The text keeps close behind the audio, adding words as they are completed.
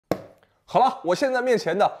好了，我现在面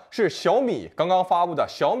前的是小米刚刚发布的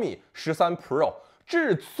小米13 Pro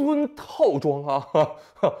至尊套装啊，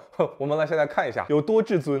我们来现在看一下有多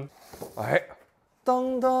至尊。哎，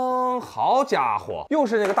当当，好家伙，又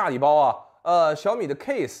是那个大礼包啊！小米的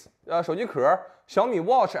case， 手机壳，小米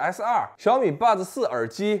Watch S2， 小米 Buds 4耳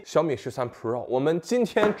机，小米13 Pro。我们今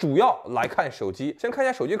天主要来看手机，先看一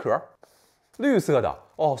下手机壳，绿色的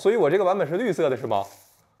哦，所以我这个版本是绿色的是吗？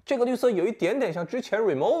这个绿色有一点点像之前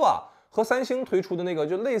Remova 和三星推出的那个，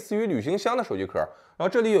就类似于旅行箱的手机壳。然后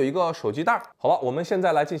这里有一个手机袋。好了，我们现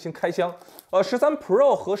在来进行开箱。13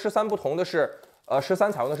 Pro 和13不同的是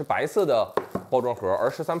，13采用的是白色的包装盒，而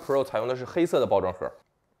13 Pro 采用的是黑色的包装盒。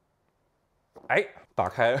哎，打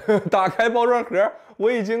开包装盒，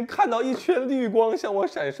我已经看到一圈绿光向我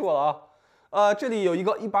闪烁了啊！这里有一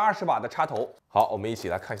个120瓦的插头。好，我们一起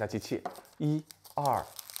来看一下机器。1、2、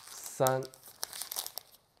3。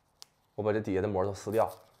我把这底下的膜都撕掉，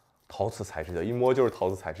陶瓷材质的，一摸就是陶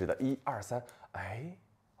瓷材质的。1、2、3，哎，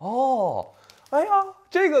哦，哎呀，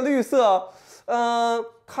这个绿色，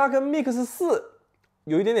它跟 Mix 4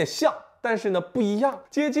有一点点像，但是呢不一样，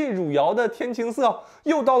接近汝窑的天青色。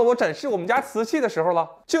又到了我展示我们家瓷器的时候了。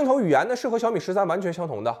镜头语言呢是和小米13完全相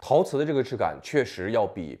同的，陶瓷的这个质感确实要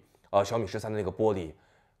比小米13的那个玻璃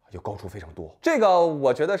就高出非常多，这个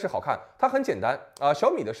我觉得是好看，它很简单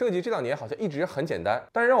小米的设计这2年好像一直很简单，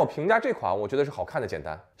但是让我评价这款，我觉得是好看的简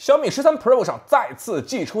单。小米13 Pro 上再次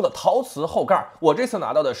寄出的陶瓷后盖，我这次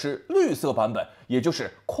拿到的是绿色版本，也就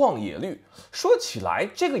是旷野绿。说起来，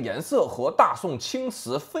这个颜色和大宋青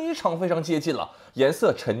瓷非常接近了，颜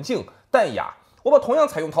色沉静淡雅。我把同样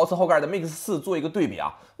采用陶瓷后盖的 Mix 4做一个对比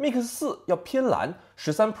啊 ，Mix 4要偏蓝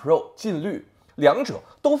，13 Pro 近绿。两者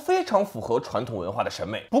都非常符合传统文化的审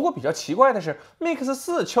美。不过比较奇怪的是 ，Mix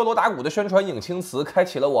 4敲锣打鼓的宣传影青瓷，开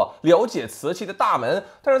启了我了解瓷器的大门。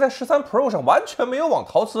但是在13 Pro 上完全没有往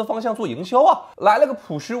陶瓷方向做营销啊，来了个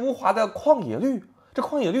朴实无华的旷野绿。这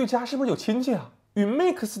旷野绿家是不是有亲戚啊？与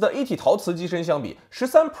Mix 的一体陶瓷机身相比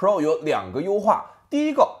，13 Pro 有2个优化。第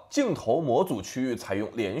一个，镜头模组区域采用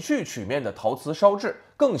连续曲面的陶瓷烧制，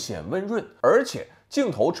更显温润，而且镜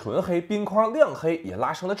头纯黑，边框亮黑也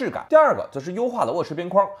拉升了质感。第二个则是优化了握持边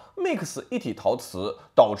框 ，Mix 一体陶瓷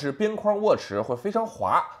导致边框握持会非常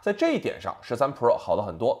滑，在这一点上13 Pro 好了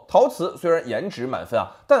很多。陶瓷虽然颜值满分啊，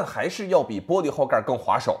但还是要比玻璃后盖更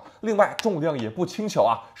滑手。另外重量也不轻巧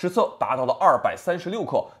啊，实测达到了236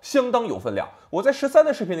克，相当有分量。我在13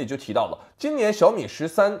的视频里就提到了，今年小米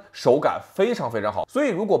13手感非常好，所以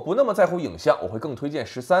如果不那么在乎影像，我会更推荐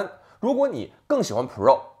13。如果你更喜欢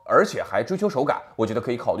Pro，而且还追求手感，我觉得可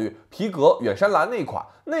以考虑皮革远山蓝那一款，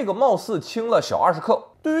那个貌似轻了小20克。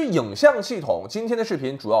对于影像系统，今天的视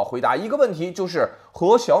频主要回答一个问题，就是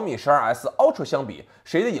和小米 12S Ultra 相比，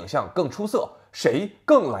谁的影像更出色，谁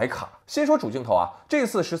更徕卡？先说主镜头啊，这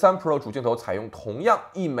次13 Pro 主镜头采用同样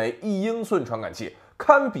一枚1英寸传感器，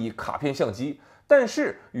堪比卡片相机。但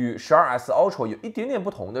是与 12S Ultra 有一点点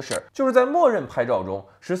不同的是，就是在默认拍照中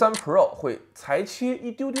，13 Pro 会裁切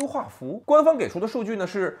一丢丢画幅。官方给出的数据呢，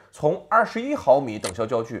是从21毫米等效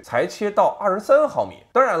焦距裁切到23毫米。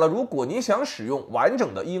当然了，如果你想使用完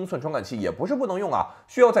整的1英寸传感器，也不是不能用啊，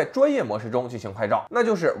需要在专业模式中进行拍照，那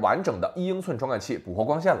就是完整的1英寸传感器捕获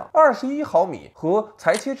光线了。21毫米和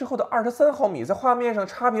裁切之后的23毫米，在画面上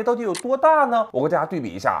差别到底有多大呢？我给大家对比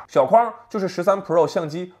一下，小框就是13 Pro 相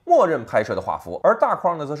机默认拍摄的画幅。而大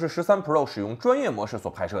框呢，则是13 Pro 使用专业模式所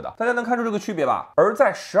拍摄的，大家能看出这个区别吧？而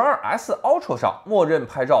在 12S Ultra 上，默认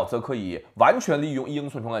拍照则可以完全利用1英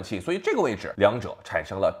寸传感器，所以这个位置两者产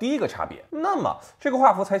生了第一个差别。那么这个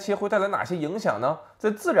画幅裁切会带来哪些影响呢？在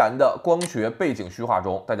自然的光学背景虚化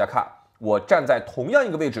中，大家看，我站在同样一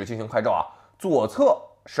个位置进行拍照啊，左侧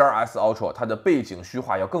12S Ultra 它的背景虚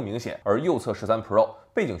化要更明显，而右侧13 Pro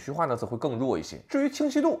背景虚化呢则会更弱一些。至于清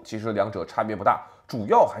晰度，其实两者差别不大，主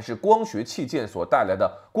要还是光学器件所带来的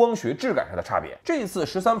光学质感上的差别。这一次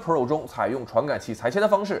13 Pro 中采用传感器裁切的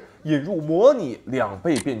方式，引入模拟2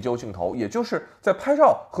倍变焦镜头，也就是在拍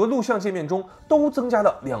照和录像界面中都增加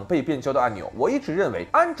了2倍变焦的按钮。我一直认为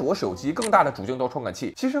安卓手机更大的主镜头传感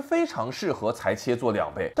器其实非常适合裁切做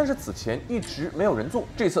2倍，但是此前一直没有人做。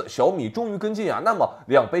这次小米终于跟进啊，那么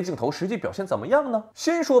2倍镜头实际表现怎么样呢？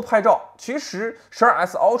先说拍照，其实 12S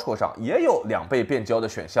Ultra 上也有2倍变焦的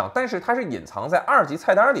选项，但是它是隐藏在2级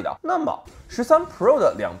菜单里的。那么13 Pro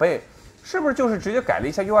的2倍是不是就是直接改了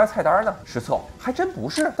一下 UI 菜单呢？实测还真不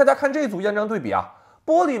是。大家看这组样张对比啊，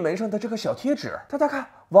玻璃门上的这个小贴纸，大家看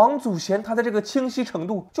王祖贤他的这个清晰程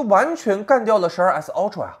度就完全干掉了 12S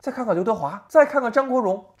Ultra 呀。再看看刘德华，再看看张国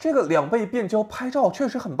荣，这个2倍变焦拍照确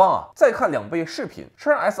实很棒啊。再看2倍视频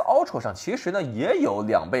 ，12S Ultra 上其实呢也有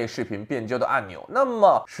2倍视频变焦的按钮。那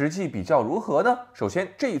么实际比较如何呢？首先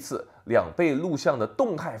这一次2倍录像的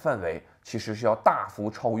动态范围其实是要大幅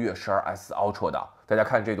超越 12S Ultra 的。大家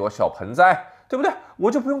看这朵小盆栽，对不对？我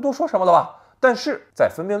就不用多说什么了吧。但是在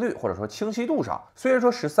分辨率或者说清晰度上，虽然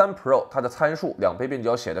说13 Pro 它的参数2倍变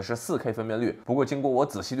焦写的是4K 分辨率，不过经过我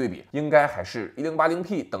仔细对比，应该还是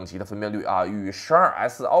1080P 等级的分辨率啊，与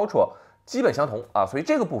 12S Ultra 基本相同啊，所以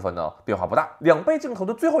这个部分呢变化不大。2倍镜头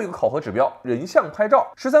的最后一个考核指标人像拍照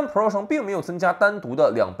，13 Pro 上并没有增加单独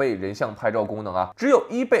的2倍人像拍照功能啊，只有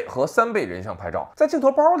1倍和3倍人像拍照。在镜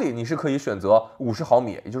头包里你是可以选择50毫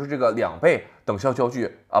米，也就是这个2倍等效焦距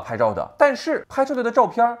拍照的，但是拍出来的照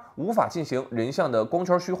片无法进行人像的光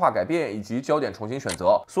圈虚化改变以及焦点重新选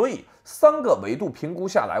择，所以3个维度评估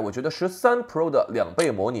下来，我觉得13 Pro 的2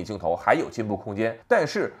倍模拟镜头还有进步空间，但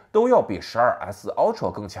是都要比 12S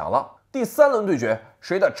Ultra 更强了。第3轮对决，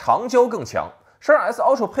谁的长焦更强？12S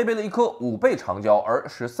Ultra 配备了一颗5倍长焦，而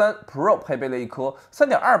13 Pro 配备了一颗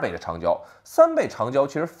3.2倍的长焦。3倍长焦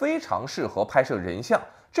其实非常适合拍摄人像，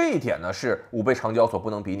这一点呢是5倍长焦所不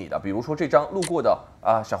能比拟的。比如说这张路过的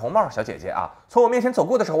小红帽小姐姐啊，从我面前走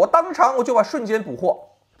过的时候，我当场就把瞬间捕获。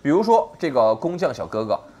比如说这个工匠小哥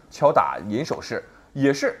哥敲打银首饰，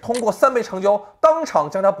也是通过3倍长焦当场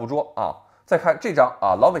将它捕捉啊。再看这张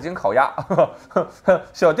老北京烤鸭，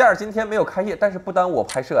小店今天没有开业，但是不耽误我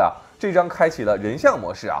拍摄啊。这张开启了人像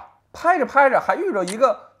模式啊，拍着拍着还遇着一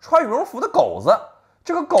个穿羽绒服的狗子，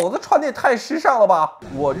这个狗子穿的也太时尚了吧！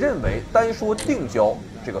我认为单说定焦，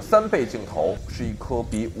这个3倍镜头是一颗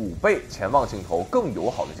比5倍前望镜头更友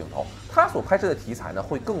好的镜头，它所拍摄的题材呢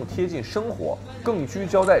会更贴近生活，更聚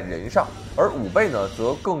焦在人上，而5倍呢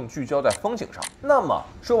则更聚焦在风景上。那么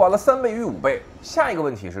说完了3倍与5倍，下一个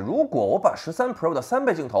问题是，如果我把13 Pro 的3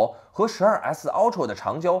倍镜头和12S Ultra 的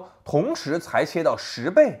长焦同时裁切到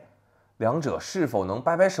10倍，两者是否能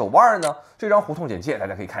掰掰手腕呢？这张胡同简介大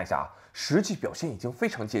家可以看一下啊，实际表现已经非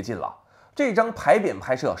常接近了。这张牌匾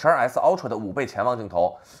拍摄 12S Ultra 的5倍前望镜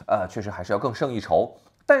头，确实还是要更胜一筹。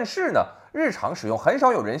但是呢，日常使用很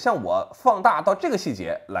少有人像我放大到这个细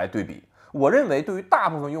节来对比。我认为对于大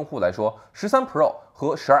部分用户来说，13 Pro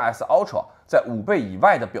和12S Ultra 在5倍以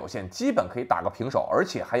外的表现基本可以打个平手，而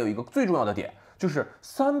且还有一个最重要的点，就是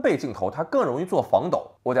3倍镜头它更容易做防抖。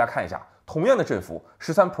大家看一下，同样的振幅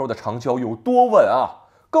，13 Pro 的长焦有多稳啊！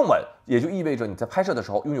更稳，也就意味着你在拍摄的时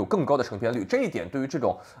候拥有更高的成片率，这一点对于这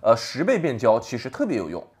种10倍变焦其实特别有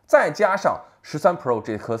用。再加上13 Pro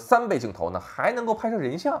这颗3倍镜头呢，还能够拍摄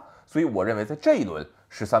人像，所以我认为在这一轮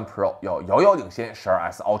13 Pro 要遥遥领先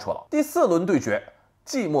12S Ultra 了。第4轮对决，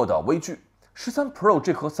寂寞的微距，13 Pro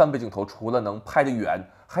这颗3倍镜头除了能拍得远，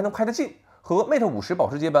还能拍得近。和 Mate 50保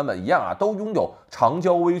时捷版本一样啊，都拥有长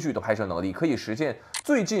焦微距的拍摄能力，可以实现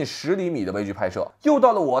最近10厘米的微距拍摄。又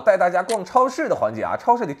到了我带大家逛超市的环节啊，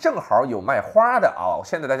超市里正好有卖花的啊，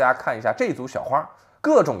现在大家看一下这组小花，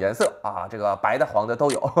各种颜色啊，这个白的、黄的都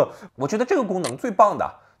有。我觉得这个功能最棒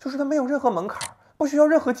的就是它没有任何门槛，不需要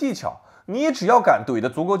任何技巧，你也只要敢怼得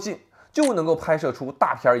足够近，就能够拍摄出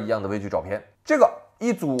大片一样的微距照片。这个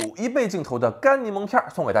一组1倍镜头的干柠檬片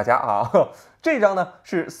送给大家啊，这张呢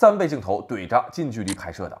是3倍镜头怼着近距离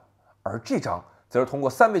拍摄的，而这张则是通过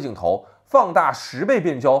3倍镜头放大10倍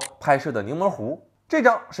变焦拍摄的柠檬壶。这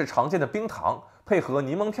张是常见的冰糖，配合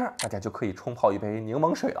柠檬片，大家就可以冲泡一杯柠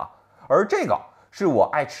檬水了。而这个是我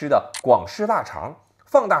爱吃的广式腊肠，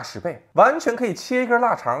放大10倍，完全可以切一根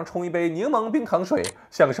腊肠，冲一杯柠檬冰糖水，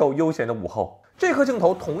享受悠闲的午后。这颗镜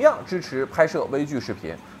头同样支持拍摄微距视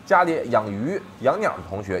频，家里养鱼养鸟的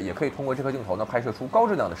同学也可以通过这颗镜头呢拍摄出高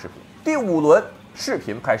质量的视频。第5轮视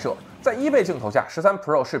频拍摄，在1倍镜头下，13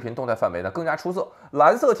 Pro 视频动态范围呢更加出色，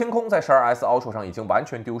蓝色天空在 12S Ultra 上已经完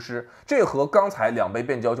全丢失，这和刚才2倍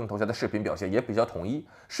变焦镜头下的视频表现也比较统一。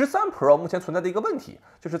13 Pro 目前存在的一个问题，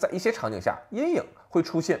就是在一些场景下阴影会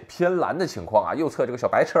出现偏蓝的情况啊，右侧这个小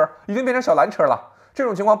白车已经变成小蓝车了。这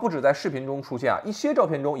种情况不止在视频中出现啊，一些照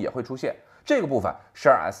片中也会出现。这个部分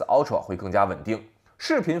 12S Ultra 会更加稳定。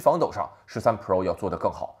视频防抖上13 Pro 要做得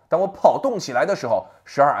更好，当我跑动起来的时候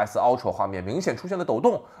，12S Ultra 画面明显出现了抖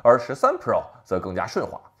动，而13 Pro 则更加顺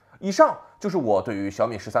滑。以上就是我对于小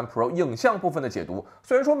米13 Pro 影像部分的解读。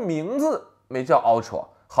虽然说名字没叫 Ultra，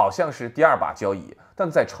 好像是第2把交椅，但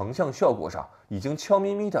在成像效果上已经悄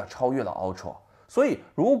咪咪地超越了 Ultra。所以，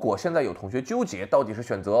如果现在有同学纠结到底是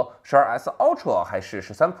选择 12S Ultra 还是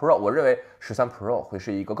13 Pro， 我认为13 Pro 会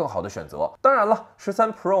是一个更好的选择。当然了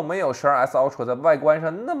，13 Pro 没有12S Ultra 在外观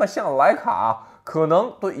上那么像徕卡，可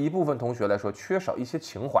能对一部分同学来说缺少一些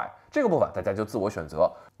情怀。这个部分大家就自我选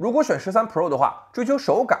择。如果选13 Pro 的话，追求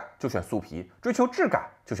手感就选素皮，追求质感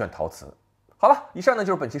就选陶瓷。好了，以上呢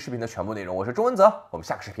就是本期视频的全部内容，我是钟文泽，我们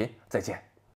下个视频再见。